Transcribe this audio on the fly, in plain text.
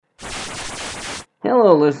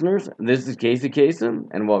Hello, listeners. This is Casey Kasem,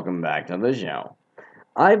 and welcome back to the show.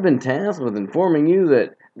 I've been tasked with informing you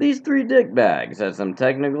that these three dickbags had some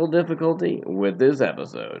technical difficulty with this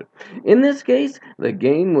episode. In this case, the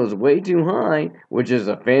gain was way too high, which is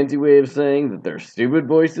a fancy way of saying that their stupid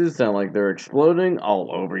voices sound like they're exploding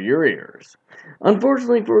all over your ears.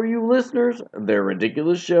 Unfortunately for you listeners, their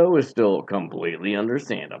ridiculous show is still completely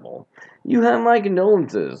understandable. You have my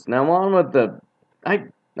condolences. Now on with the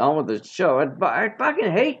show. I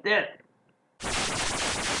fucking hate that.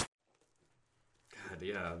 God,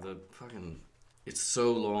 yeah, it's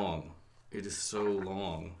so long. It is so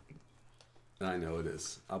long. I know it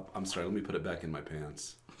is. I'm sorry, let me put it back in my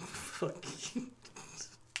pants.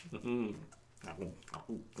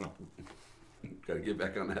 Gotta get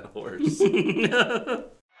back on that horse. Megatron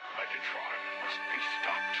must be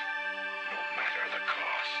stopped, no matter the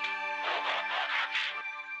cost.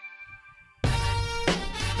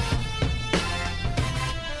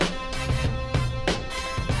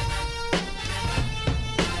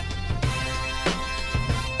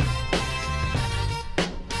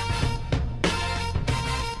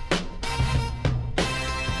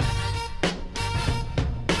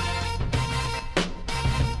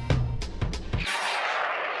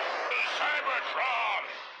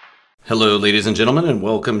 Hello, ladies and gentlemen, and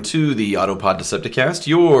welcome to the Autopod Decepticast,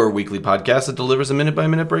 your weekly podcast that delivers a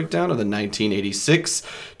minute-by-minute breakdown of the 1986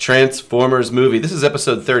 Transformers movie. This is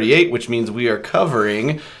episode 38, which means we are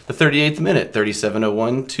covering the 38th minute,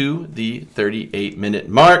 3701 to the 38-minute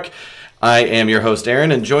mark. I am your host,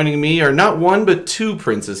 Aaron, and joining me are not one, but two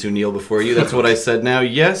princes who kneel before you. That's what I said now.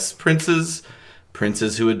 Yes, princes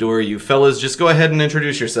who adore you. Fellas, just go ahead and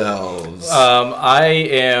introduce yourselves. I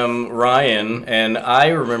am Ryan, and I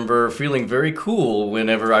remember feeling very cool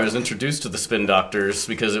whenever I was introduced to the Spin Doctors,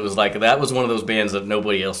 because it was like, that was one of those bands that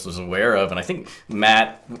nobody else was aware of, and I think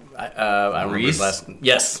Matt,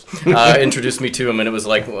 introduced me to him, and it was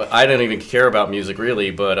like, I didn't even care about music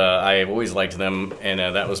really, but I always liked them, and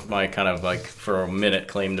that was my kind of like, for a minute,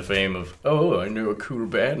 claim to fame of, oh, I know a cool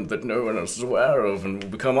band that no one else is aware of, and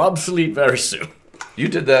will become obsolete very soon. You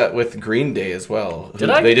did that with Green Day as well. Did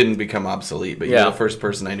I? They didn't become obsolete, but Yeah. you're the first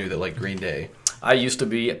person I knew that liked Green Day. I used to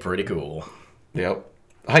be pretty cool. Yep.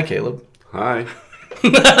 Hi, Caleb. Hi.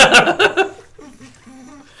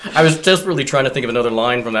 I was desperately trying to think of another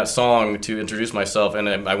line from that song to introduce myself, and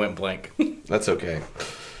I went blank. That's okay.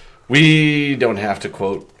 We don't have to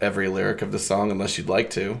quote every lyric of the song unless you'd like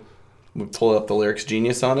to. We pull up the lyrics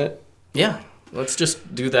genius on it. Yeah, let's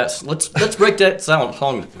just do that. Let's break that song.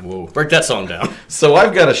 Break that song down. So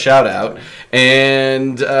I've got a shout out,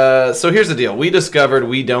 and so here's the deal. We discovered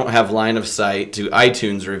we don't have line of sight to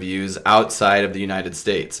iTunes reviews outside of the United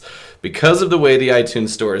States. Because of the way the iTunes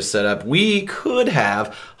store is set up, we could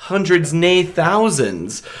have hundreds, nay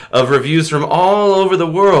thousands of reviews from all over the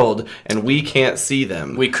world, and we can't see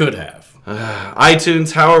them. We could have.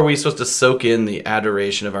 iTunes, how are we supposed to soak in the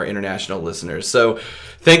adoration of our international listeners? So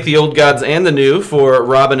thank the old gods and the new for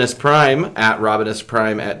Robinus Prime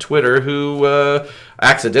at Twitter, who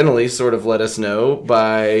accidentally sort of let us know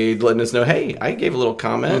by letting us know, hey, I gave a little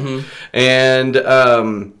comment. Mm-hmm. And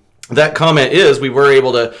that comment is, we were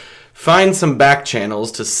able to find some back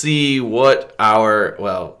channels to see what our,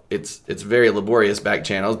 well, it's very laborious back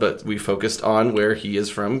channels, but we focused on where he is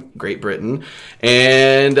from, Great Britain.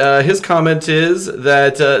 And his comment is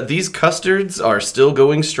that these custards are still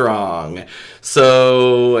going strong.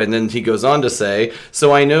 So, and then he goes on to say,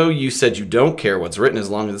 so I know you said you don't care what's written as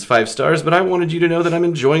long as it's 5 stars, but I wanted you to know that I'm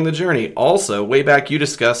enjoying the journey. Also, way back you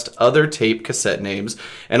discussed other tape cassette names,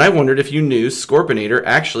 and I wondered if you knew Scorpionator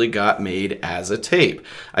actually got made as a tape.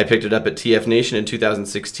 I picked it up at TF Nation in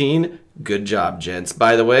 2016. Good job, gents.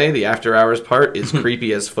 By the way, the After Hours part is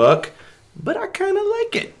creepy as fuck, but I kind of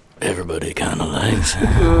like it. Everybody kind of likes it.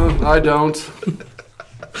 I don't.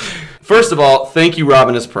 First of all, thank you,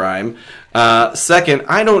 Robinus Prime. Second,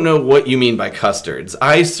 I don't know what you mean by custards.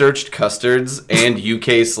 I searched custards and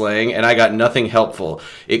UK slang, and I got nothing helpful.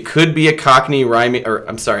 It could be a Cockney rhyming,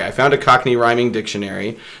 I found a Cockney rhyming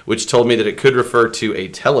dictionary, which told me that it could refer to a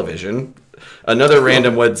television. Another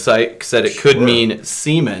random website said it could mean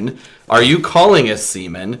semen. Are you calling us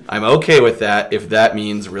semen? I'm okay with that if that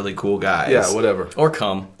means really cool guys. Yeah, whatever. Or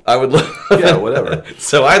come. I would love. Yeah, whatever.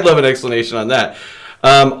 So I'd love an explanation on that.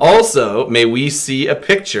 Also, may we see a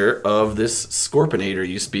picture of this Scorpionator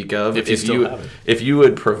you speak of? If you still have it. If you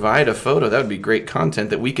would provide a photo, that would be great content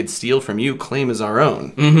that we could steal from you, claim as our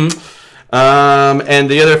own. Mm-hmm. And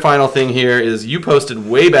the other final thing here is you posted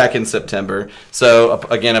way back in September. So,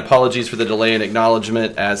 again, apologies for the delay in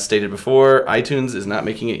acknowledgement. As stated before, iTunes is not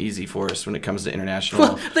making it easy for us when it comes to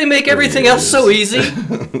international They make everything else so easy.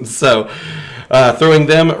 So, throwing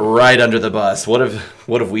them right under the bus. What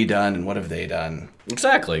have we done and what have they done?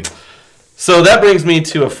 Exactly. So that brings me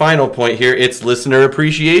to a final point here. It's listener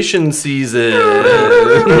appreciation season.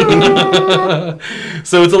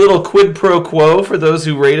 So it's a little quid pro quo for those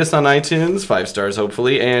who rate us on iTunes, 5 stars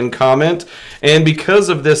hopefully, and comment. And because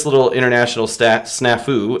of this little international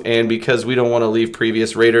snafu, and because we don't want to leave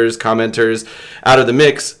previous raters, commenters out of the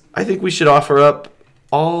mix, I think we should offer up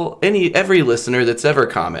every listener that's ever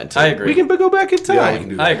commented. I agree. We can go back in time. Yeah, we can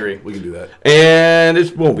do that. I agree. We can do that. And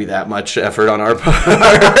it won't be that much effort on our part.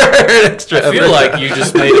 Extra I feel effort. like you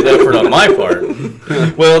just made an effort on my part.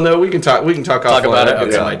 Well, no, we can talk offline about it? and get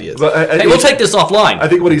Okay. some ideas. But Hey, we'll take this offline. I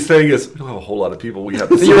think what he's saying is, we don't have a whole lot of people we have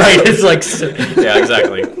to You're right. It's like, yeah,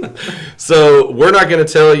 exactly. So we're not going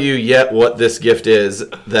to tell you yet what this gift is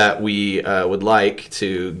that we would like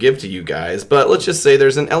to give to you guys, but let's just say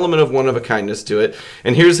there's an element of one-of-a-kindness to it.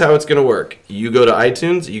 And here's how it's going to work. You go to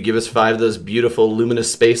iTunes, you give us 5 of those beautiful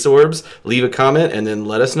luminous space orbs, leave a comment, and then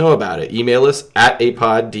let us know about it. Email us at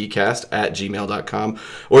apoddcast@gmail.com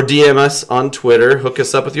or DM us on Twitter. Hook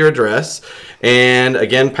us up with your address. And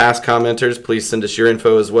again, past commenters, please send us your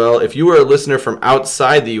info as well. If you are a listener from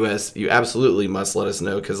outside the U.S., you absolutely must let us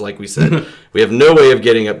know because, like we said, we have no way of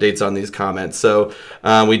getting updates on these comments. So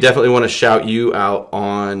we definitely want to shout you out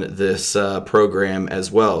on this program as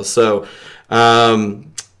well. So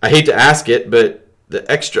I hate to ask it, but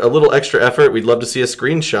a little extra effort, we'd love to see a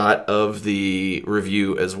screenshot of the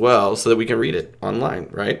review as well so that we can read it online,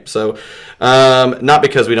 right? So, not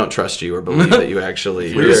because we don't trust you or believe that you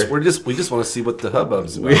actually... We just want to see what the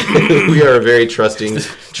hubbub's about. we are a very trusting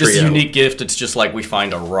Just trio. a unique gift. It's just like we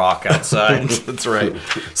find a rock outside. That's right.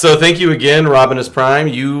 So thank you again, Robinus Prime.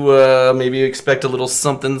 You maybe expect a little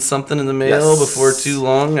something in the mail Yes. before too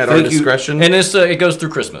long at our Thank you. discretion. And this it goes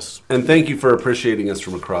through Christmas. And thank you for appreciating us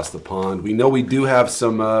from across the pond. We know we do have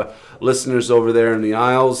some listeners over there in the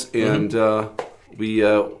Isles, and we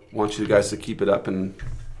want you guys to keep it up, and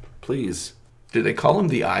please. Do they call them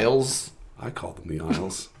the Isles? I call them the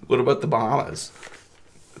Isles. What about the Bahamas?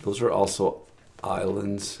 Those are also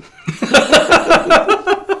islands.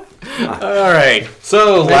 All right.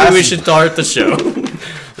 So Maybe we should start the show.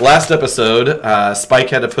 last episode, Spike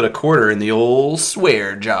had to put a quarter in the old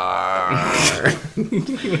swear jar.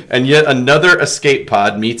 And yet another escape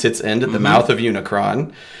pod meets its end at the mouth of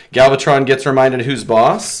Unicron. Galvatron gets reminded who's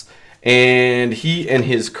boss, and he and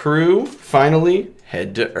his crew finally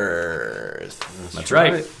head to Earth. That's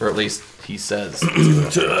right. Or at least he says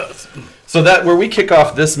to Earth. So that where we kick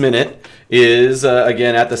off this minute is,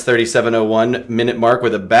 again, at this 37:01 minute mark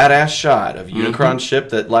with a badass shot of Unicron's ship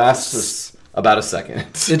that lasts about a second.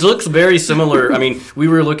 It looks very similar. I mean, we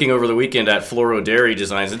were looking over the weekend at Floro Dairy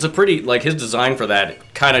designs. It's a pretty, like, his design for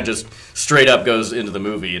that kind of just straight up goes into the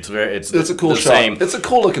movie. It's a cool the shot. same. It's a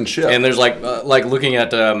cool looking ship. And there's like looking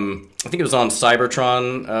at I think it was on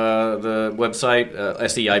Cybertron, the website,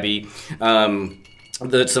 SEIB.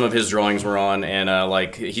 That some of his drawings were on, and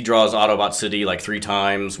like he draws Autobot City like 3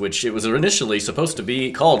 times, which it was initially supposed to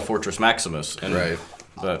be called Fortress Maximus. And, Right.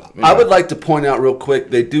 But I would like to point out real quick,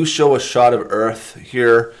 they do show a shot of Earth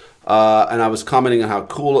here, and I was commenting on how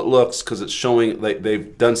cool it looks because it's showing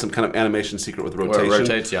they've done some kind of animation secret with rotation. Where it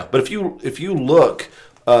rotates, yeah. But if you look,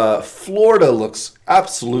 Florida looks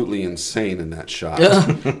absolutely insane in that shot.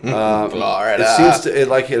 Florida. It seems to it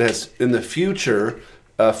has in the future.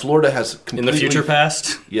 Florida has completely, in the future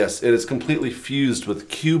past, yes, it is completely fused with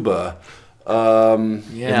Cuba.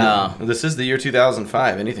 yeah. This is the year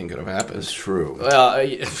 2005. Anything could have happened. It's true.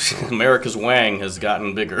 America's Wang has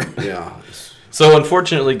gotten bigger. Yeah. So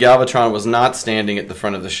unfortunately, Galvatron was not standing at the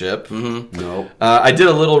front of the ship. No. I did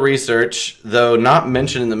a little research, though not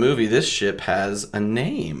mentioned in the movie. This ship has a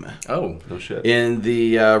name. Oh, No shit. In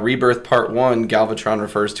the Rebirth Part 1, Galvatron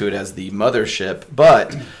refers to it as the Mothership,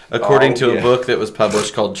 but according to a book that was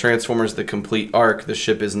published called Transformers: The Complete Arc, the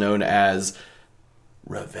ship is known as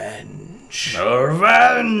Revenge.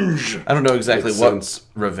 revenge! I don't know exactly Makes what sense.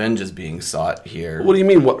 revenge is being sought here. What do you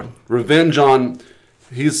mean? What revenge on?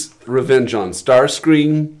 He's revenge on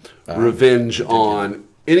Starscream. Revenge on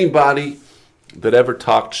anybody that ever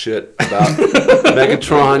talked shit about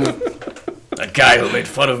Megatron. That guy who made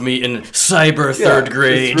fun of me in cyber third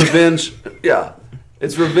grade. It's revenge. Yeah,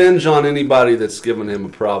 it's revenge on anybody that's given him a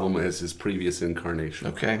problem as his previous incarnation.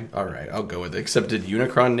 Okay, all right, I'll go with it. Except did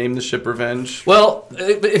Unicron name the ship Revenge? Well,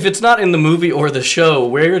 if it's not in the movie or the show,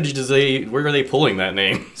 where are they pulling that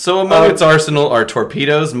name? So among its arsenal are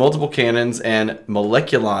torpedoes, multiple cannons, and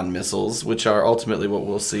moleculon missiles, which are ultimately what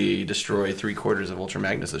we'll see destroy 3/4 of Ultra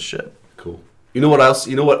Magnus' ship. Cool. You know what else?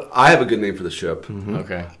 You know what? I have a good name for the ship.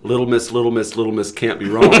 Okay. Little Miss, Little Miss, Little Miss can't be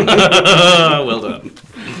wrong. Well done.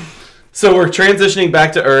 So we're transitioning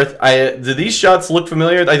back to Earth. Do these shots look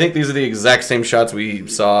familiar? I think these are the exact same shots we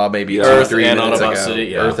saw maybe 2 or 3 and minutes Autobot ago. City,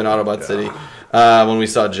 yeah. Earth and Autobot City. When we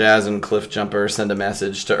saw Jazz and Cliffjumper send a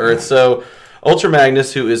message to Earth. So Ultra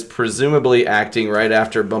Magnus, who is presumably acting right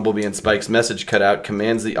after Bumblebee and Spike's message cutout,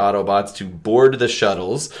 commands the Autobots to board the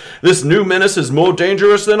shuttles. This new menace is more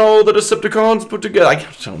dangerous than all the Decepticons put together. I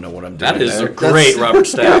don't know what I'm doing That is there. a great Robert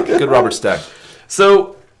Stack. Good Robert Stack.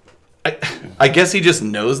 So, I guess he just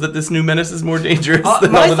knows that this new menace is more dangerous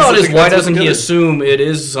than all My the thought is, Decepticons why put doesn't he together? assume it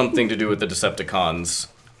is something to do with the Decepticons?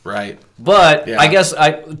 Right. But Yeah. I guess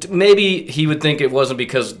maybe he would think it wasn't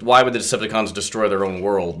because why would the Decepticons destroy their own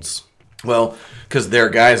worlds? Well, because their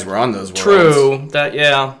guys were on those worlds. True. That,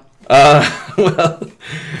 yeah. Well,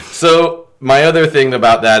 so my other thing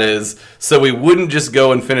about that is, so we wouldn't just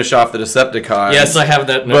go and finish off the Decepticons. Yes, I have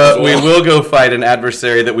that note But as we well. will go fight an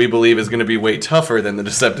adversary that we believe is going to be way tougher than the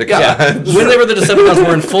Decepticons. Yeah. Whenever the Decepticons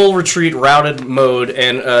were in full retreat, routed mode,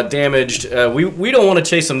 and damaged, we don't want to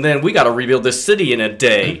chase them then. We got to rebuild this city in a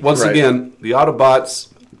day. Once Right. again, the Autobots,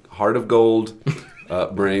 heart of gold,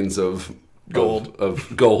 brains of Gold.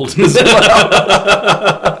 of gold as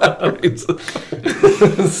well. Brains of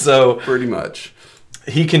So pretty much.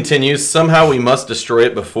 he continues, somehow we must destroy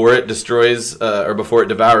it before it destroys, or before it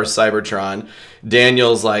devours Cybertron.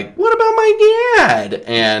 Daniel's like, what about my dad?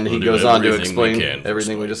 And he We'll do goes on to everything we explain can for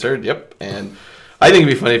everything we just heard. Yep. And I think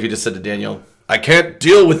it'd be funny if you just said to Daniel, I can't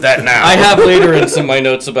deal with that now. I have later in some of my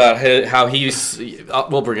notes about how he's...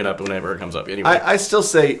 we'll bring it up whenever it comes up. Anyway. I still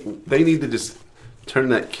say they need to just turn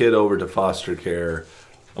that kid over to foster care.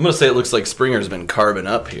 I'm going to say it looks like Springer's been carbon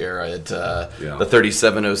up here at the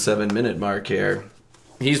 37:07 minute mark here.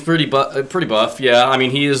 He's pretty buff, yeah. I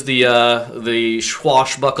mean, he is the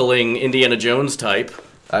swashbuckling Indiana Jones type.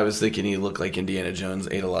 I was thinking he looked like Indiana Jones,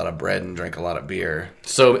 ate a lot of bread and drank a lot of beer.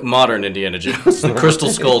 So modern Indiana Jones, the Crystal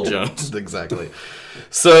Skull Jones. Exactly.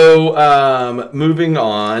 So, moving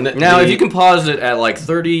on. Now, if you can pause it at like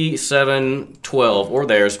 37:12, or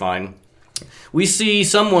there's fine. We see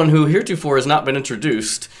someone who heretofore has not been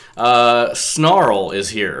introduced. Snarl is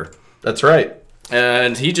here. That's right.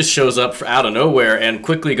 And he just shows up out of nowhere and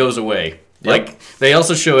quickly goes away. Like, they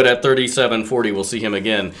also show it at 37:40. We'll see him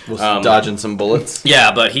again. Dodging some bullets.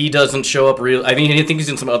 Yeah, but he doesn't show up real. I mean, I think he's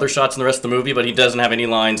in some other shots in the rest of the movie, but he doesn't have any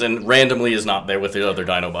lines and randomly is not there with the other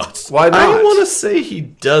Dinobots. Why not? I want to say he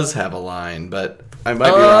does have a line, but I might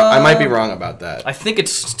be wrong. I might be wrong about that. I think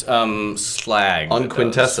it's Slag. On that does.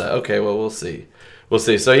 Quintessa. Okay, well, we'll see. We'll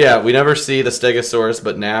see. So, yeah, we never see the Stegosaurus,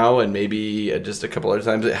 but now, and maybe just a couple other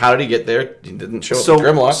times. How did he get there? He didn't show up with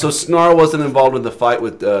Grimlock. So Snarl wasn't involved in the fight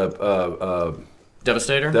with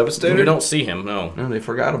Devastator? Devastator? We don't see him, no. No, they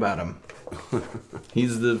forgot about him.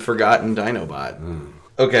 He's the forgotten Dinobot.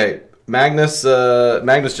 Okay, Magnus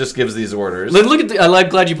just gives these orders. Look at I'm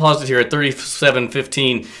glad you paused it here at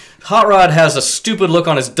 37:15. Hot Rod has a stupid look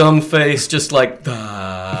on his dumb face, just like,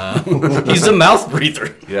 he's a mouth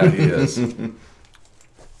breather. Yeah, he is.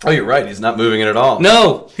 Oh, you're right. He's not moving it at all.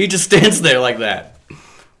 No, he just stands there like that.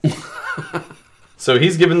 So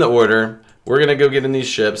he's given the order. We're going to go get in these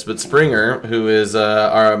ships. But Springer, who is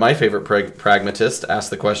my favorite pragmatist, asked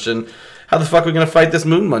the question, how the fuck are we going to fight this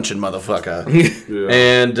moon-munching motherfucker?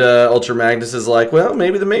 And Ultra Magnus is like, well,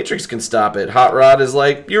 maybe the Matrix can stop it. Hot Rod is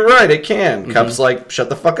like, you're right, it can. Cup's like, shut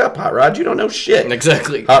the fuck up, Hot Rod. You don't know shit.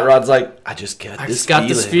 Exactly. Hot Rod's like, I just got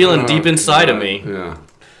this feeling deep inside of me. Yeah.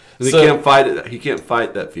 He So- can't fight it. He can't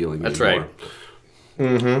fight that feeling That's anymore.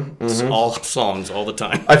 right. It's all songs all the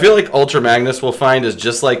time. I feel like Ultra Magnus will find is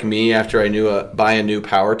just like me after I buy a new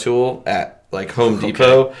power tool at like Home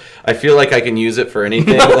Depot. I feel like I can use it for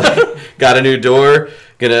anything. Like, got a new door,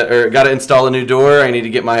 gotta install a new door. I need to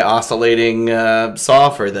get my oscillating saw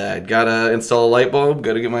for that. Gotta install a light bulb.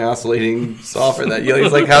 Gotta get my oscillating saw for that.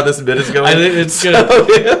 It's like how this bit is going. I think it's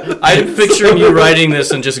good. I'm picturing you writing this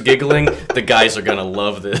and just giggling. The guys are gonna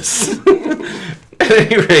love this. At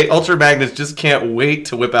any rate, Ultra Magnus just can't wait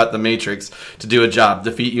to whip out the Matrix to do a job.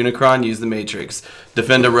 Defeat Unicron, use the Matrix.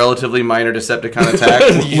 Defend a relatively minor Decepticon attack,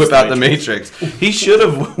 whip out the Matrix. He should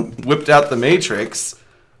have whipped out the Matrix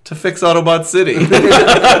to fix Autobot City.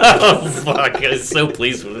 Oh, fuck. He's so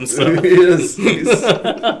pleased with himself. He is.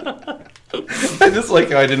 I just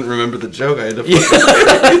like how I didn't remember the joke. I had to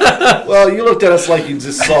Well, you looked at us like you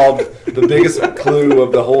just solved the biggest clue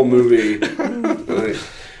of the whole movie. Like,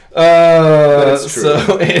 it's true.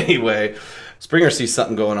 So anyway, Springer sees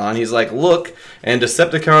something going on. He's like, look, and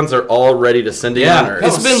Decepticons are already descending on Earth.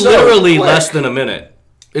 It's been so literally quick. less than a minute.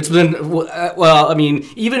 It's been, well, I mean,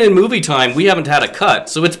 even in movie time, we haven't had a cut,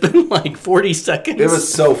 so it's been like 40 seconds. it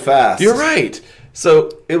was so fast. You're right. So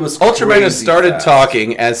It was Ultra Magnus crazy started fast.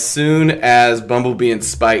 talking as soon as Bumblebee and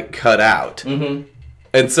Spike cut out. Mm-hmm.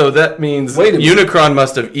 And so that means Wait a minute. Unicron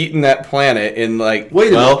must have eaten that planet in Wait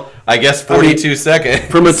a minute. I guess 42 seconds.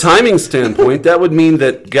 From a timing standpoint, that would mean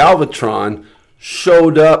that Galvatron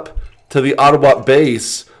showed up to the Autobot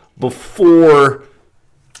base before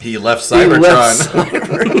He left he Cybertron. left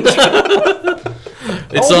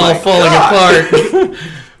It's Oh all my falling apart.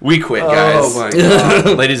 We quit, guys. Oh my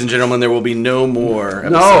god! Ladies and gentlemen, there will be no more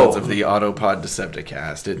episodes of the Autopod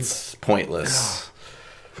Decepticast. It's pointless.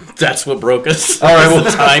 That's what broke us. All right, Was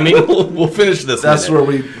the timing. We'll finish this. That's minute.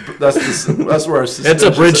 where that's where our suspension, It's a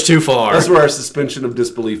bridge too far. That's where our suspension of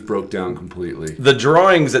disbelief broke down completely. The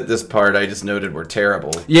drawings at this part I just noted were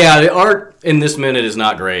terrible. Yeah, the art in this minute is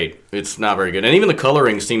not great. It's not very good, and even the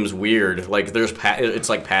coloring seems weird. Like it's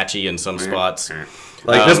like patchy in some spots.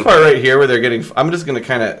 Like this part right here where they're getting. I'm just gonna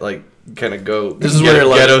kind of go. This is where they're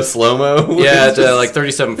like- ghetto slow mo. Yeah, it's like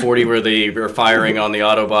 3740 where they are firing on the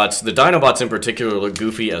Autobots. The Dinobots in particular look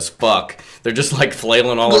goofy as fuck. They're just like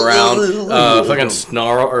flailing all around. Fucking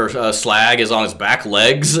Snarl or Slag is on his back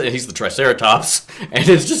legs, and he's the Triceratops, and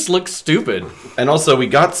it just looks stupid. And also we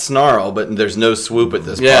got Snarl, but there's no swoop at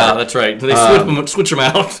this Yeah, part. that's right. They switch them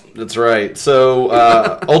out. That's right. So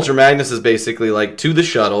Ultra Magnus is basically like to the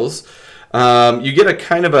shuttles. You get a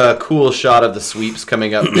kind of a cool shot of the sweeps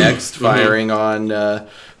coming up next, firing on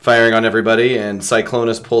everybody, and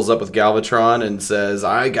Cyclonus pulls up with Galvatron and says,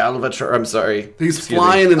 Galvatron, I'm sorry. He's Excuse me."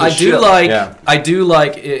 flying in the I ship. do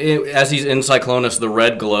like as he's in Cyclonus, the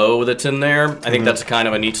red glow that's in there. I think that's kind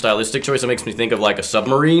of a neat stylistic choice. It makes me think of like a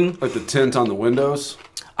submarine. like the tint on the windows.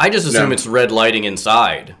 I just assume No. it's red lighting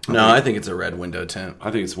inside. No, I think it's a red window tint. I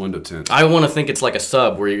think it's window tint. I want to think it's like a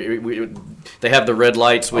sub where they have the red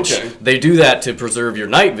lights, which Okay. they do that to preserve your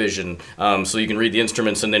night vision, so you can read the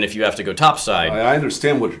instruments, and then if you have to go topside. I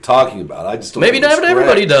understand what you're talking about. I just don't Maybe think not it's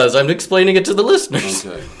everybody correct. does. I'm explaining it to the listeners.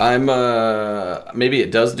 Okay. I'm maybe it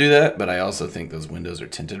does do that, but I also think those windows are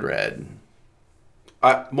tinted red.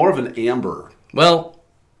 More of an amber. Well,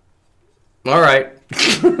 all right.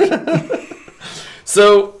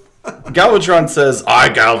 So Galvatron says,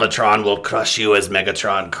 Galvatron will crush you as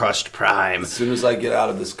Megatron crushed Prime. As soon as I get out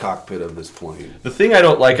of this cockpit of this plane. The thing I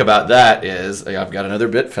don't like about that is, I've got another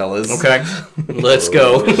bit, fellas. Okay, let's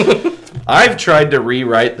go. I've tried to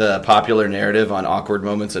rewrite the popular narrative on awkward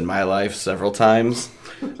moments in my life several times.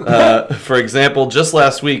 For example, just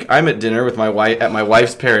last week, I'm at dinner with my wife at my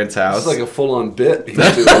wife's parents' house. It's like a full-on bit. He's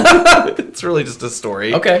doing. It's really just a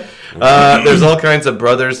story. Okay. There's all kinds of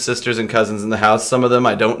brothers, sisters, and cousins in the house. Some of them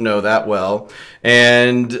I don't know that well.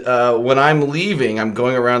 And when I'm leaving, I'm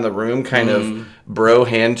going around the room kind of bro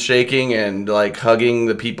handshaking and like hugging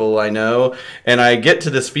the people I know. And I get to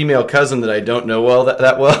this female cousin that I don't know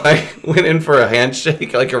that well. I went in for a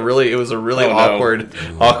handshake, it was a really awkward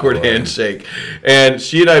handshake. And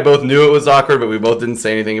she and I both knew it was awkward, but we both didn't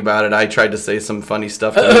say anything about it. I tried to say some funny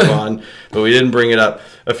stuff to move on, but we didn't bring it up.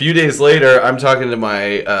 A few days later, I'm talking to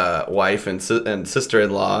my wife and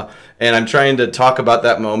sister-in-law, and I'm trying to talk about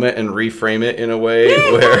that moment and reframe it in a way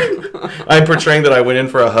where I'm portraying that I went in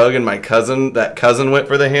for a hug and that cousin went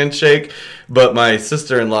for the handshake, but my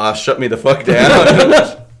sister-in-law shut me the fuck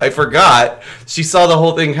down. I forgot. She saw the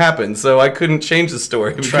whole thing happen, so I couldn't change the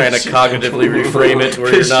story. Trying to cognitively reframe it to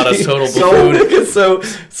where you're not a total buffoon.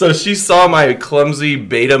 So she saw my clumsy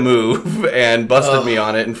beta move and busted me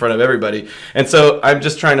on it in front of everybody. And so I'm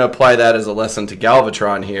just trying to apply that as a lesson to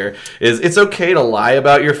Galvatron here. It's okay to lie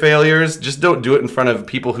about your failures. Just don't do it in front of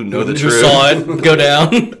people who know the Who truth. saw it go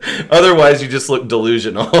down. Otherwise, you just look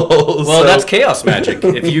delusional. Well, that's chaos magic.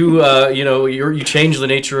 If you you change the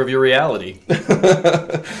nature of your reality.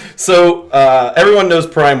 So everyone knows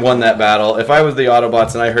Prime won that battle. If I was the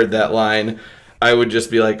Autobots and I heard that line, I would just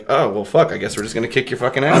be like, oh, well, fuck, I guess we're just going to kick your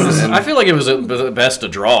fucking ass. And I feel like it was best to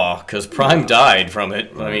draw, because Prime died from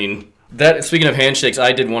it. I mean, speaking of handshakes,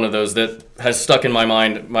 I did one of those that has stuck in my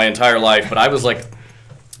mind my entire life, but I was like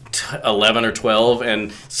 11 or 12,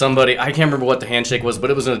 and somebody, I can't remember what the handshake was, but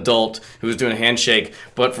it was an adult who was doing a handshake,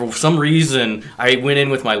 but for some reason I went in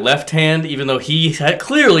with my left hand, even though he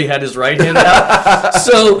clearly had his right hand out.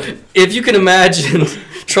 So if you can imagine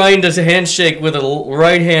trying to handshake with a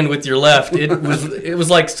right hand with your left, it was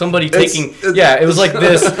like somebody taking it was like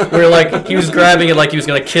this, where like he was grabbing it like he was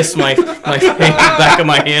gonna kiss my back of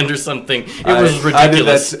my hand or something. It was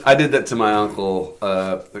ridiculous. I did that to my uncle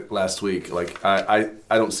last week. Like I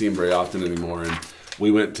don't see him very often anymore, and we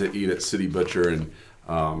went to eat at City Butcher,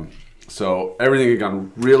 and so everything had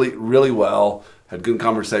gone really, really well. Had good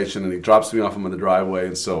conversation, and he drops me off in the driveway,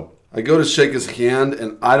 and so I go to shake his hand,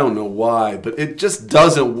 and I don't know why, but it just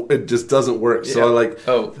doesn't work. So I like.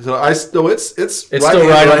 Oh. So I still it's It's still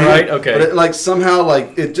right on right? Okay. But it, like somehow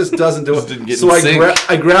like it just doesn't do it. didn't get So in I sync.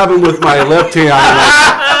 I grab him with my left hand,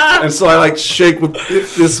 and so I like shake with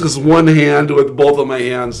this is one hand with both of my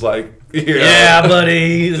hands like. Yeah,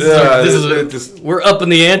 buddy. This is we're up in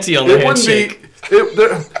the ante on the It wouldn't be.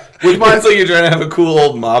 handshake. With my It's like you're trying to have a cool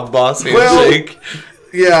old mob boss handshake.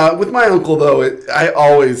 yeah, with my uncle though, I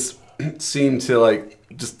always seem to like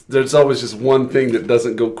just. There's always just one thing that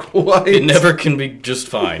doesn't go quite. It never can be just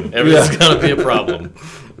fine. Everything's got to be a problem.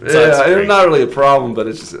 So that's Yeah, great. it's not really a problem, but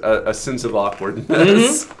it's just a sense of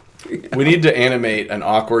awkwardness. We need to animate an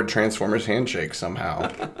awkward Transformers handshake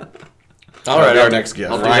somehow. All right, our next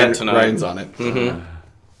guest. I'll do that tonight. Ryan's on it.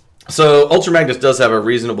 So Ultra Magnus does have a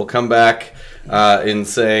reasonable comeback in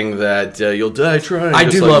saying that you'll die trying. I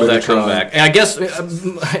just do like love that Megatron. comeback. And I guess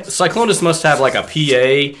Cyclonus must have like a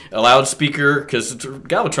PA, a loudspeaker, because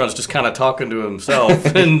Galvatron's just kind of talking to himself,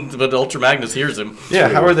 but Ultra Magnus hears him. Yeah,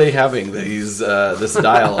 how are they having these this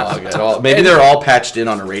dialogue at all? Maybe they're all patched in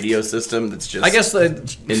on a radio system that's just I guess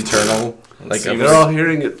that internal. Like seems- They're all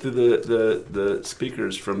hearing it through the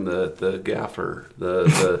speakers from the gaffer,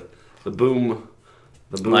 the boom,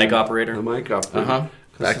 the boom Mic operator? the mic operator. Uh-huh.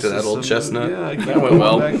 Back to that old chestnut. Yeah, I That went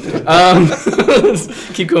well. Back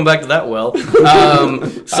to keep going back to that well.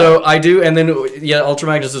 So I do, and then Ultra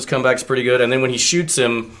Magnus's comeback's pretty good. And then when he shoots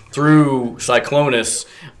him through Cyclonus,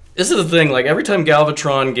 this is the thing. Like every time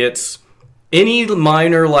Galvatron gets any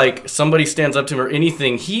minor, like somebody stands up to him or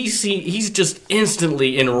anything, he's just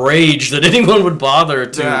instantly enraged that anyone would bother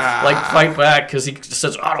to like fight back because he just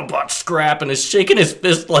says Autobot scrap and is shaking his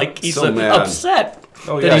fist like he's So mad. upset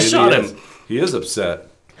Oh that yeah, he shot is. him. He is upset.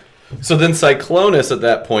 So then Cyclonus at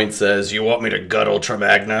that point says, "You want me to gut Ultra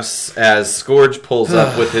Magnus?" As Scourge pulls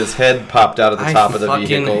up with his head popped out of the top of the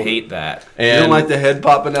vehicle. I fucking hate that. You And don't like the head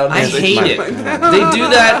popping out of I his hate it. They do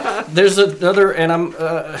that. There's another, and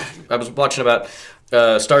I was watching about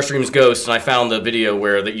Starstream's Ghost, and I found the video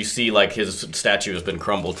where that you see like his statue has been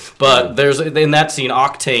crumbled. But there's in that scene,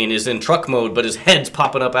 Octane is in truck mode, but his head's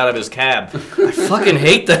popping up out of his cab. I fucking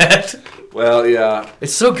hate that. Well, yeah.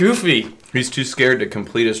 It's so goofy. He's too scared to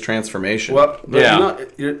complete his transformation. Well, but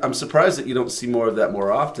Yeah. I'm surprised that you don't see more of that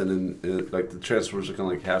more often. And like the Transformers are kind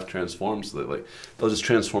of like half transformed, so that they'll just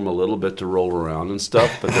transform a little bit to roll around and stuff,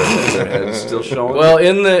 but their head's still showing. Well,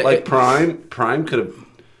 in the like Prime could have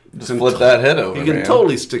Just flip that head over. He can man.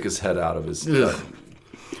 totally stick his head out of his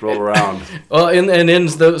roll around. well, in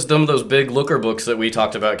some of those big looker books that we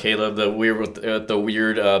talked about, Caleb, the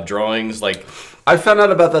weird drawings, like. I found out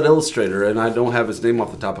about that illustrator, and I don't have his name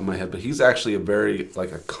off the top of my head, but he's actually a very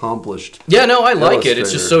accomplished. Yeah, no, I like it.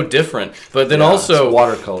 It's just so different. But then also it's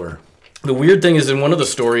watercolor. the weird thing is in one of the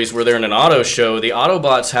stories where they're in an auto show, the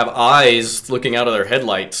Autobots have eyes looking out of their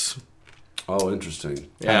headlights. Oh, interesting.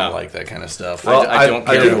 I don't like that kind of stuff. Well, I don't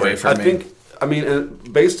get it it. away from me. I mean,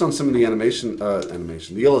 based on some of the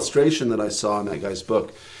the illustration that I saw in that guy's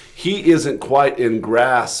book, he isn't quite in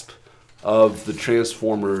grasp of the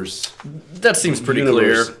Transformers That seems pretty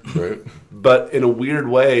universe. clear. Right. But in a weird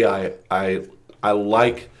way, I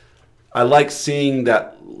like seeing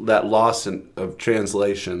that loss of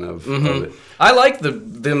translation of it. I like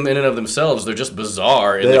them in and of themselves. They're just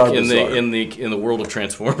bizarre in They the are bizarre. in the world of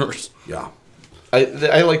Transformers. Yeah. I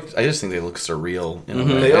just think they look surreal. You know?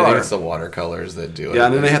 They I are. think it's the watercolors that do it. Yeah,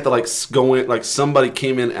 and then they have to go in, like somebody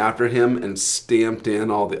came in after him and stamped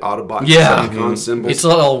in all the Autobot Yeah. Decepticon symbols. It's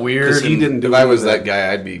all weird. because he and didn't do If I any was of that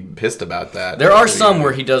guy, I'd be pissed about that. There are some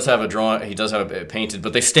where he does have a drawing. He does have it painted,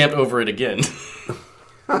 but they stamped over it again.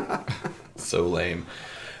 So lame.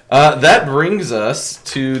 That brings us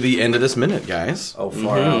to the end of this minute, guys. Oh,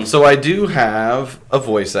 far out. So I do have a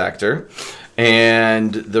voice actor,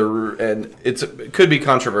 and it could be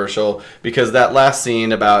controversial because that last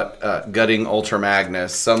scene about gutting Ultra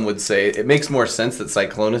Magnus, some would say it makes more sense that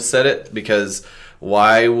Cyclonus said it, because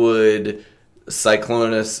why would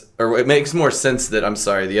Cyclonus, or it makes more sense that, I'm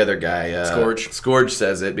sorry, the other guy, Scourge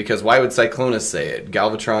says it, because why would Cyclonus say it?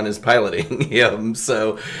 Galvatron is piloting him,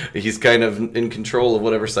 so he's kind of in control of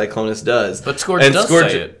whatever Cyclonus does. But Scourge does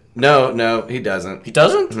say it. No, he doesn't. He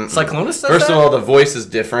doesn't? Cyclonus says First that? of all, the voice is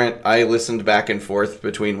different. I listened back and forth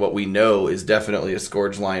between what we know is definitely a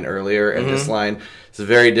Scourge line earlier and this line. It's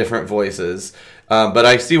very different voices. But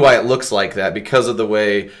I see why it looks like that because of the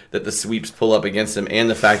way that the sweeps pull up against him and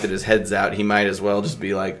the fact that his head's out. He might as well just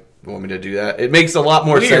be like, "You want me to do that?" It makes a lot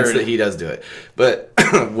more sense Weird. that he does do it. But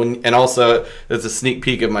and also it's a sneak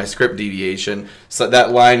peek of my script deviation. So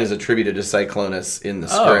that line is attributed to Cyclonus in the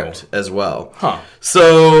script as well. Huh.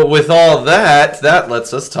 So with all that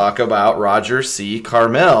lets us talk about Roger C.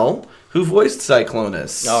 Carmel, who voiced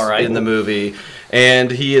Cyclonus All right. in the movie.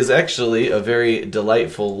 And he is actually a very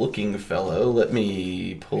delightful looking fellow. Let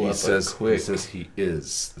me pull up a quick He says he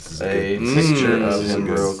is. This is a good. picture of This is him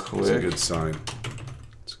good. real It's a quick. good sign.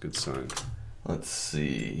 It's a good sign. Let's see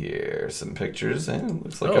here. Some pictures.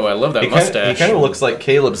 Looks like Oh, I love that he mustache. He kind of looks like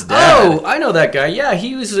Caleb's dad. Oh, I know that guy. Yeah,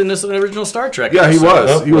 he was in this original Star Trek. Yeah, he episode.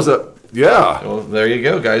 was. He was a. Yeah. Well, there you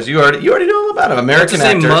go, guys. You already know all about him. American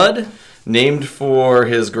What's his name, actor. Mud? Named for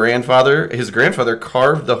his grandfather. His grandfather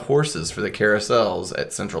carved the horses for the carousels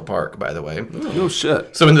at Central Park, by the way. No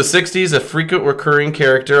shit. So in the 60s, a frequent recurring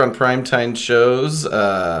character on primetime shows,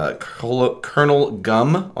 Colonel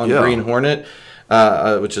Gum on Yeah. Green Hornet,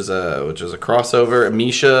 which is a crossover.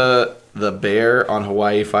 Misha the Bear on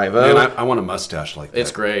Hawaii Five-0. Man, I want a mustache like that.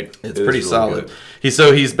 It's great. It's It pretty is really solid.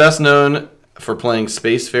 good. He's best known for playing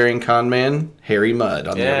spacefaring conman Harry Mudd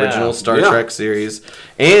on the Yeah. original Star Yeah. Trek series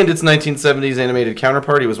and its 1970s animated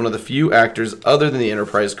counterpart. He was one of the few actors other than the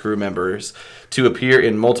Enterprise crew members to appear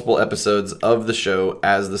in multiple episodes of the show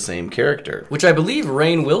as the same character. Which I believe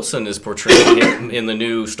Rainn Wilson is portraying him in the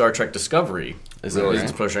new Star Trek Discovery. Is that right?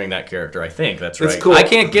 He's portraying that character. I think that's It's right. cool. I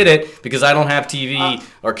can't get it because I don't have TV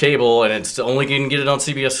or cable, and it's only can get it on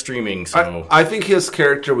CBS streaming. So I think his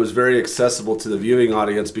character was very accessible to the viewing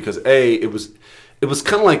audience because it was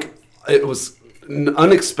kind of like it was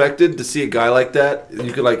unexpected to see a guy like that.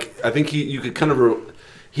 You could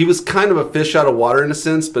he was kind of a fish out of water in a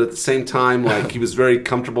sense, but at the same time, like he was very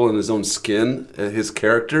comfortable in his own skin, his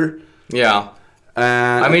character. yeah,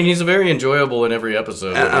 And I mean he's very enjoyable in every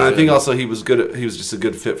episode. and I think also he was good. He was just a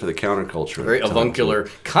good fit for the counterculture. very avuncular.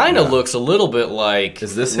 Kind of looks a little bit like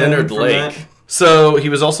Is this Leonard him from Lake. that? So he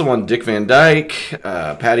was also on Dick Van Dyke,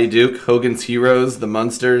 Patty Duke, Hogan's Heroes, The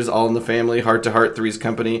Munsters, All in the Family, Heart to Heart, Three's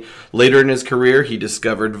Company. Later in his career, he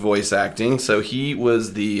discovered voice acting. So he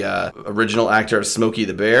was the original actor of Smokey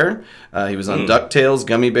the Bear. He was on DuckTales,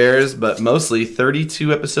 Gummy Bears, but mostly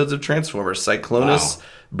 32 episodes of Transformers. Cyclonus,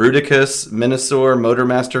 Bruticus, Minosaur,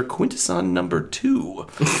 Motormaster, Quintesson number 2.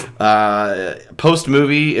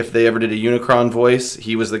 Post-movie, if they ever did a Unicron voice,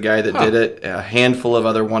 he was the guy that did it. A handful of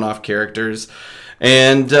other one-off characters.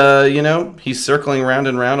 And, he's circling round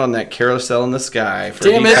and round on that carousel in the sky.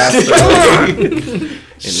 Damn he it. passed away in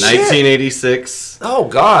 1986. Oh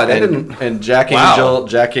God! I didn't. And Jack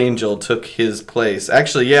Angel took his place.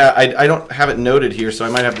 Actually, yeah, I don't have it noted here, so I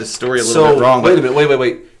might have this story a little bit wrong. Wait a minute.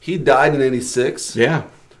 Wait. He died in '86. Yeah.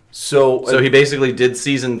 So So he basically did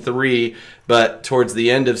season 3, but towards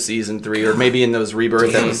the end of season 3, or maybe in those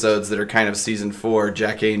rebirth episodes that are kind of season 4,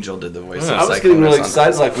 Jack Angel did the voice of I was Cyclonus getting really on-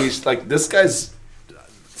 excited. This guy's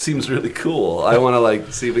seems really cool. I want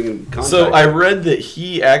to see if we can contact So him. I read that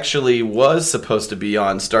he actually was supposed to be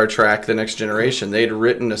on Star Trek: The Next Generation. They'd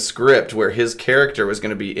written a script where his character was going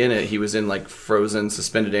to be in it. He was in frozen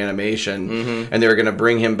suspended animation, and they were going to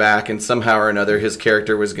bring him back, and somehow or another his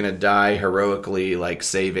character was going to die heroically,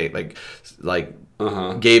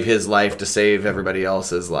 gave his life to save everybody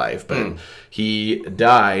else's life. But he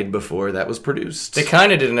died before that was produced. They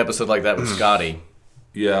kind of did an episode like that with Scotty,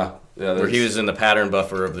 Yeah. where he was in the pattern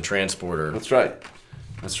buffer of the transporter. That's right.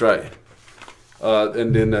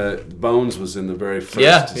 And then Bones was in the very first.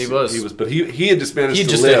 Yeah, he was. He was, but he had just managed He to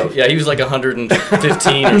just live. he was like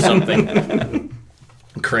 115 or something.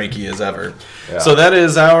 Cranky as ever. Yeah. So that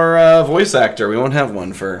is our voice actor. We won't have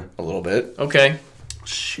one for a little bit. Okay.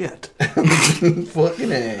 Shit.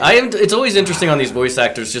 Fucking A. It's always interesting on these voice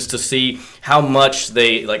actors just to see how much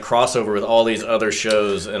they cross over with all these other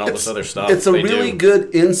shows and all this other stuff. It's a they really do.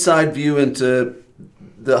 good inside view into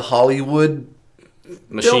the Hollywood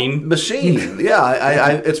machine. Machine. Yeah,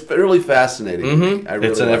 I it's really fascinating. Mm-hmm. I really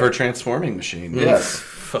It's an like ever it. transforming machine. Yes.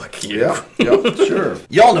 Fuck you. Yeah. Yep. Sure.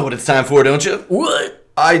 Y'all know what it's time for, don't you? What?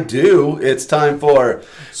 I do. It's time for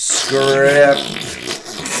script.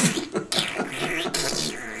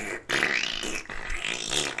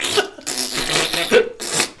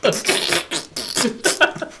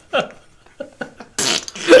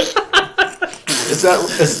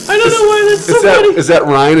 I don't know why that's so funny. Is that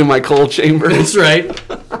Ryan in my cold chamber? That's right.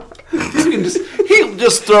 He'll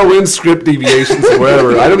just throw in script deviations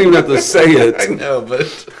wherever. I don't even have to say I it. know, but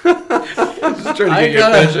I'm just trying to I get your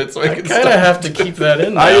attention so I can kind of stop. have to keep that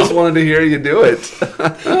in now. I just wanted to hear you do it.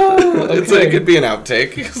 It could be an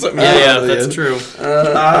outtake. Something yeah, at the that's end. true.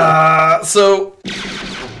 So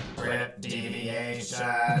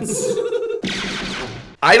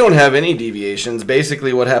I don't have any deviations.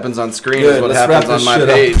 Basically, what happens on screen Good, is what let's happens wrap on my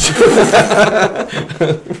this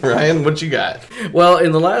page. Ryan, what you got? Well,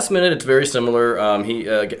 in the last minute, it's very similar.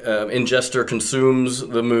 Ingester consumes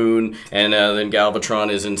the moon, and then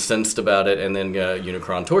Galvatron is incensed about it, and then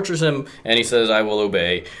Unicron tortures him, and he says, "I will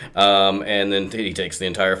obey," and then he takes the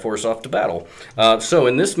entire force off to battle. So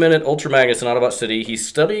in this minute, Ultra Magnus in Autobot City, he's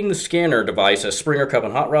studying the scanner device as Springer, Cup,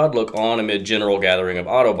 and Hot Rod look on amid general gathering of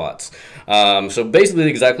Autobots. So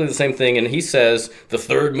basically exactly the same thing, and he says, "The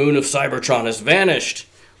third moon of Cybertron has vanished,"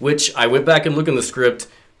 which I went back and looked in the script.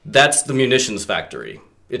 That's the munitions factory.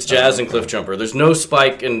 It's Jazz and Cliffjumper. There's no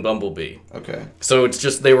Spike and Bumblebee. Okay. So it's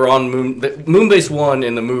just they were on Moon. Moonbase 1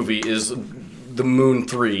 in the movie is the Moon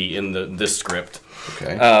 3 in this script.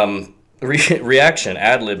 Okay. Reaction,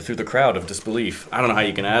 ad-lib through the crowd of disbelief. I don't know how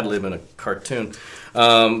you can ad-lib in a cartoon.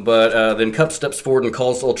 But then Cup steps forward and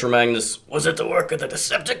calls to Ultra Magnus, "Was it the work of the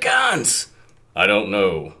Decepticons?" "I don't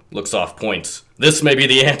know." Looks off, points. "This may be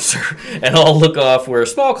the answer." And all look off where a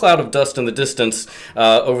small cloud of dust in the distance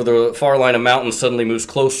over the far line of mountains suddenly moves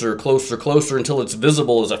closer, closer, closer until it's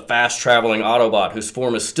visible as a fast-traveling Autobot whose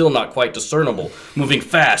form is still not quite discernible, moving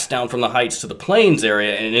fast down from the heights to the plains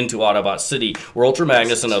area and into Autobot City, where Ultra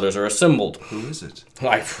Magnus and others are assembled. Who is it?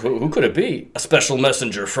 Who could it be? A special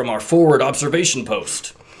messenger from our forward observation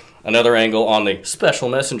post. Another angle on the special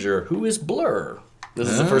messenger, who is Blur. This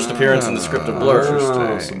is the first appearance in the script of Blur.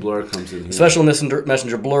 Oh, so Blur comes in here. Special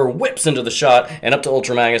messenger Blur whips into the shot and up to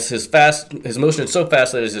Ultra Magnus. His motion is so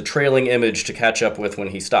fast that it is a trailing image to catch up with when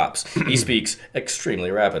he stops. He speaks extremely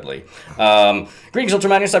rapidly. "Greetings, Ultra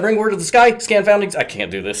Magnus. I bring word of the sky. Scan findings." I can't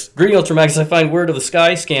do this. "Greetings, Ultra Magnus. I find word of the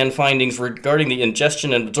sky. Scan findings regarding the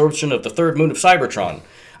ingestion and absorption of the third moon of Cybertron."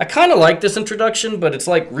 I kind of like this introduction, but it's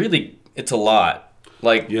like really, it's a lot.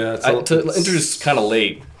 Like, Yeah, it's to introduce kind of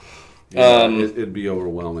late. Yeah, it'd be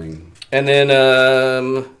overwhelming. And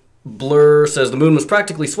then Blur says the moon was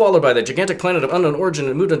practically swallowed by the gigantic planet of unknown origin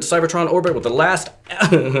and moved into Cybertron orbit with the last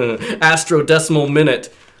astrodecimal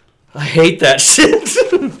minute. I hate that shit.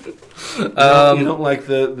 You don't like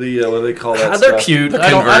the what do they call that They're stuff? cute. The I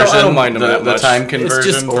don't mind them the- that the much. time It's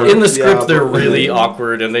conversion just or- in the script Yeah, they're but- really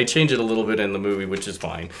awkward, and they change it a little bit in the movie, which is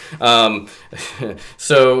fine.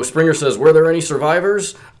 So Springer says, "Were there any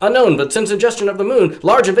survivors? Unknown, but since ingestion of the moon,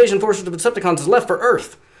 large invasion force of the Decepticons has left for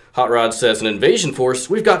Earth." Hot Rod says, "An invasion force?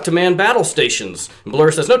 We've got to man battle stations." And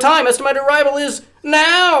Blur says, "No time. Estimated arrival is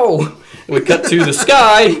now." We cut to the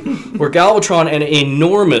sky, where Galvatron and an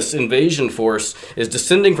enormous invasion force is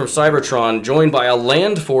descending from Cybertron, joined by a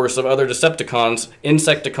land force of other Decepticons,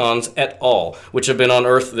 Insecticons et al., which have been on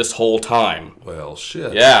Earth this whole time. Well,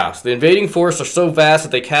 shit. Yeah, so the invading force are so vast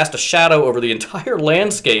that they cast a shadow over the entire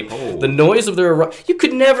landscape. The noise of their you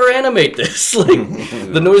could never animate this.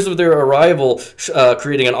 Like the noise of their arrival,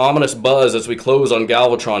 creating an ominous buzz as we close on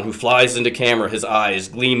Galvatron, who flies into camera, his eyes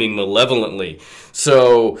gleaming malevolently.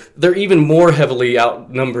 So they're even more heavily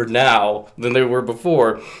outnumbered now than they were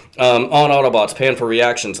before. On Autobots, pan for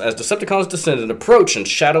reactions. As Decepticons descend and approach and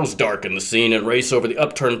shadows darken the scene and race over the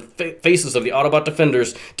upturned faces of the Autobot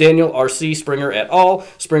defenders, Daniel, R.C., Springer et al.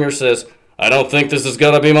 Springer says, "I don't think this is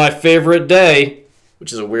going to be my favorite day,"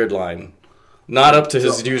 which is a weird line. Not up to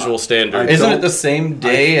his usual standard. Isn't don't- it the same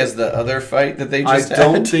day as the other fight that they I just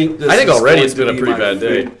don't had? think this I think is already going it's to been a be pretty my bad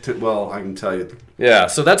day. well, I can tell you. Yeah,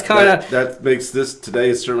 so that's kind of... That makes this today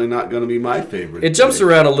is certainly not going to be my favorite. It jumps day.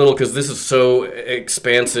 around a little because this is so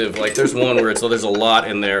expansive. Like, there's one where there's a lot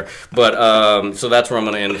in there. But, so that's where I'm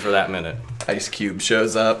going to end for that minute. Ice Cube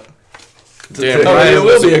shows up. Damn Oh, right, it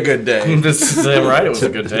will be a good day. This is damn right. It was a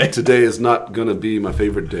good day. Today is not going to be my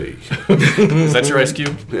favorite day. Is that your Ice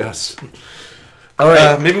Cube? Yes. All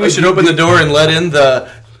right, maybe we should open the door and let in the.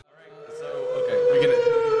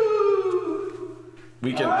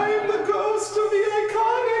 We can. I am the ghost of the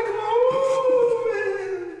iconic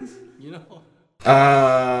moment. You know.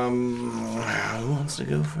 Who wants to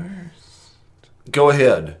go first? Go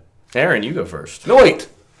ahead. Aaron, you go first. No, wait.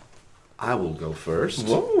 I will go first.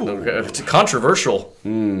 Okay. It's controversial.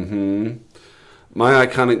 My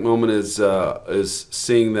iconic moment is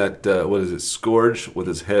seeing that what is it, Scourge with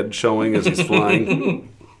his head showing as he's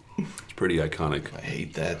flying. It's pretty iconic. I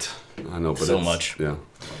hate that. I know, but So it's, much. Yeah.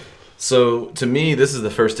 So, to me, this is the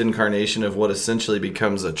first incarnation of what essentially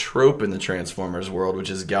becomes a trope in the Transformers world, which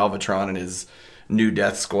is Galvatron and his new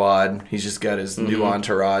Death Squad. He's just got his new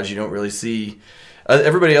entourage. You don't really see...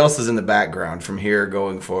 everybody else is in the background from here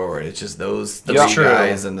going forward. It's just those Yeah. three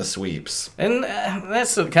guys and the sweeps. And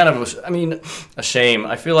that's a kind of, a shame.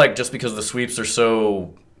 I feel like just because the sweeps are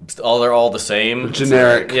so they're all the same.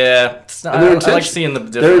 Generic. Yeah, it's not, And they're I like intention- seeing the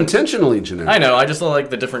They're different. intentionally generic. I know. I just like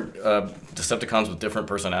the different Decepticons with different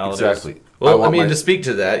personalities. Exactly. Well, I want mean, my- to speak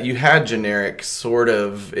to that, you had generic sort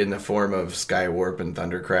of in the form of Skywarp and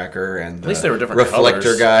Thundercracker and At least they were different Reflector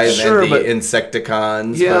colors. guy and Sure, then but- the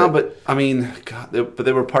Insecticons. Yeah, but I mean, God, but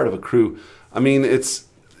they were part of a crew. I mean, it's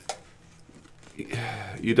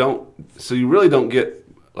you don't. So you really don't get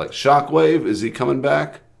like Shockwave. Is he coming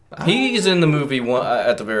back? He's in the movie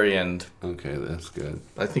at the very end. Okay, that's good.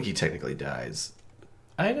 I think he technically dies.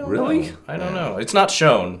 I don't Really? know. I don't know. It's not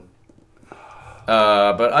shown.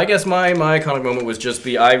 But I guess my comic moment was just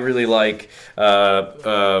I really like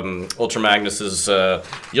Ultra Magnus's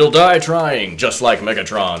 "You'll die trying, just like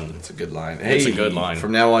Megatron." It's a good line. It's a good line.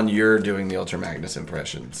 From now on, you're doing the Ultra Magnus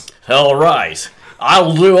impressions. All right,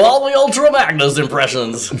 I'll do all the Ultra Magnus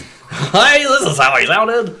impressions. Hi, this is how he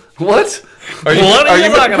sounded. What? Are you, What are you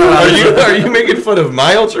talking about? Are you making fun of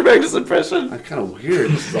my Ultra Magnus impression? That's kind of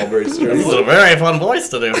weird. This is all very This strange. is a very fun voice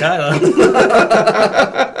to do, kind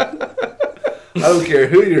of. I don't care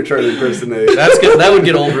who you're trying to impersonate. That would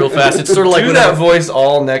get old real fast. It's sort of like Do when that voice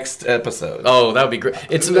all next episode. Oh, that would be great.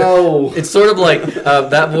 No. It's sort of like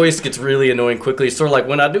that voice gets really annoying quickly. It's sort of like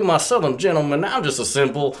when I do my Southern gentleman, I'm just a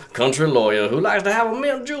simple country lawyer who likes to have a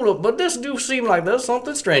mint julep, but this do seem like there's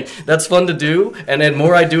something strange. That's fun to do, and the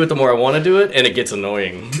more I do it, the more I want to do it, and it gets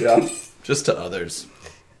annoying. Yeah. Just to others.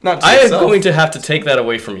 Not to I am yourself. going to have to take that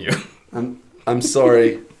away from you. I'm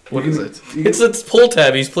sorry. What is it? It's pull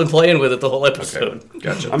tab. He's been playing with it the whole episode.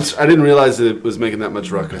 Gotcha. I didn't realize that it was making that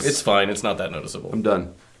much ruckus. It's fine. It's not that noticeable. I'm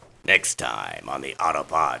done. Next time on the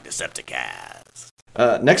Autopod Decepticast.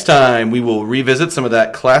 Next time, we will revisit some of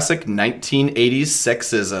that classic 1980s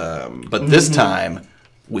sexism, but this time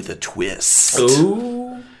with a twist.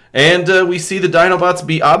 Ooh. And we see the Dinobots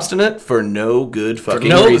be obstinate for no good fucking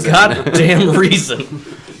No reason. goddamn reason.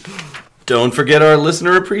 Don't forget our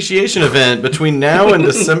listener appreciation event between now and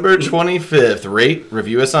December 25th. Rate,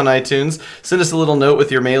 review us on iTunes, send us a little note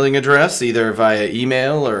with your mailing address, either via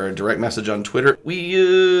email or a direct message on Twitter. We,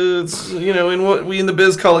 in what we in the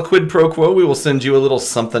biz call a quid pro quo, we will send you a little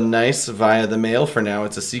something nice via the mail. For now,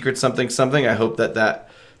 it's a secret something. I hope that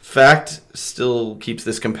fact still keeps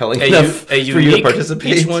this compelling enough for you to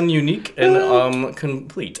participate. Each one unique and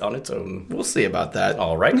complete on its own. We'll see about that.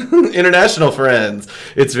 All right. International friends,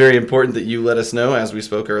 it's very important that you let us know, as we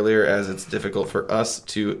spoke earlier, as it's difficult for us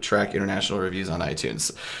to track international reviews on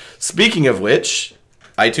iTunes. Speaking of which,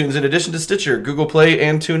 iTunes, in addition to Stitcher, Google Play,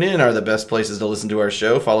 and TuneIn, are the best places to listen to our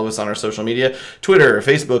show. Follow us on our social media, Twitter,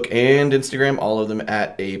 Facebook, and Instagram, all of them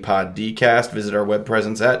at APODcast. Visit our web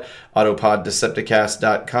presence at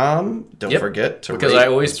autopoddecepticast.com. Don't forget to because rate I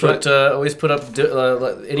always and put up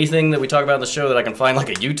anything that we talk about in the show that I can find like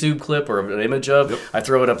a YouTube clip or an image of. I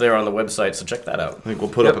throw it up there on the website, so check that out. I think we'll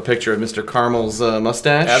put up a picture of Mr. Carmel's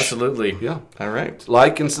mustache. Absolutely. Yeah. All right.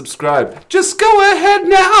 Like and subscribe. Just go ahead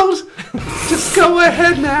now. Just go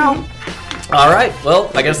ahead now. All right. Well,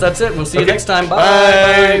 I guess that's it. We'll see you next time. Bye.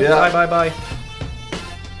 Bye. Yeah. Bye. Bye. Bye.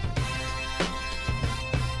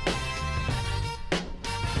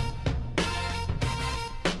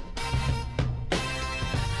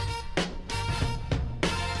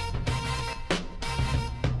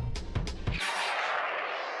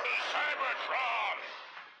 Cybertron!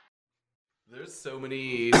 There's so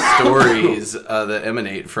many stories that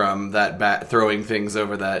emanate from that bat throwing things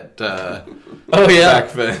over that Oh yeah. back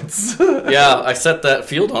fence. Yeah. I set that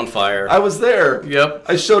field on fire. I was there. Yep.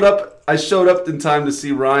 I showed up in time to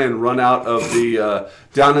see Ryan run out of the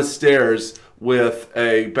down the stairs with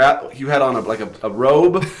a bat. He had on a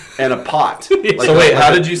robe and a pot. So wait,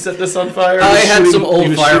 how did you set this on fire? I had shooting- some he old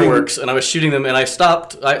was fireworks, and I was shooting them, and I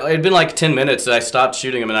stopped. It had been like 10 minutes, and I stopped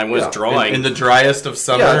shooting them, and I was Yeah. drawing. in the driest of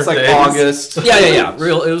summer Yeah, it's like days? August. yeah.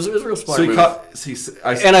 Real. It was a real smart So he move. caught.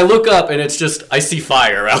 And I look up, and it's just I see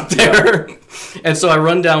fire out there, and so I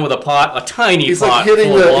run down with a tiny He's pot like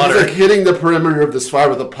hitting full of water. he's like hitting the perimeter of this fire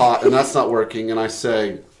with a pot, and that's not working. And I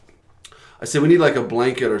say, we need like a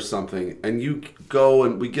blanket or something. And you go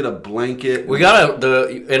and we get a blanket. We got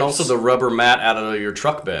and also the rubber mat out of your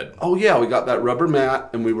truck bed. Oh yeah, we got that rubber mat,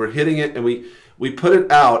 and we were hitting it, and we put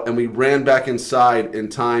it out, and we ran back inside in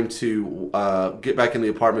time to get back in the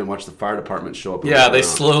apartment and watch the fire department show up. Yeah, they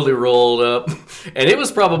slowly rolled up, and it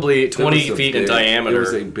was probably 20 feet in diameter. It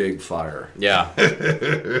was a big fire. Yeah.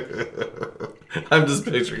 I'm just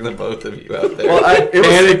picturing the both of you out there. Well,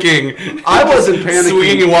 panicking. I wasn't panicking.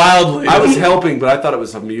 Swinging wildly. I was helping, but I thought it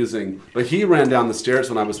was amusing. But he ran down the stairs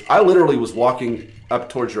when I literally was walking up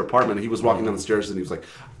towards your apartment. He was walking down the stairs, and he was like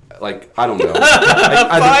I don't know.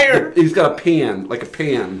 Fire! He's got a pan, like a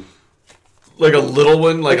pan. Like a little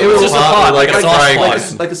one, like It was just a pot, like a like a frying sauce pan.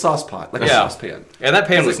 pot. like a sauce pot, like a Yeah. saucepan. And that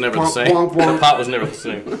pan was It's like never the wonk, same. wonk, wonk. The pot was never the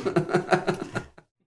same.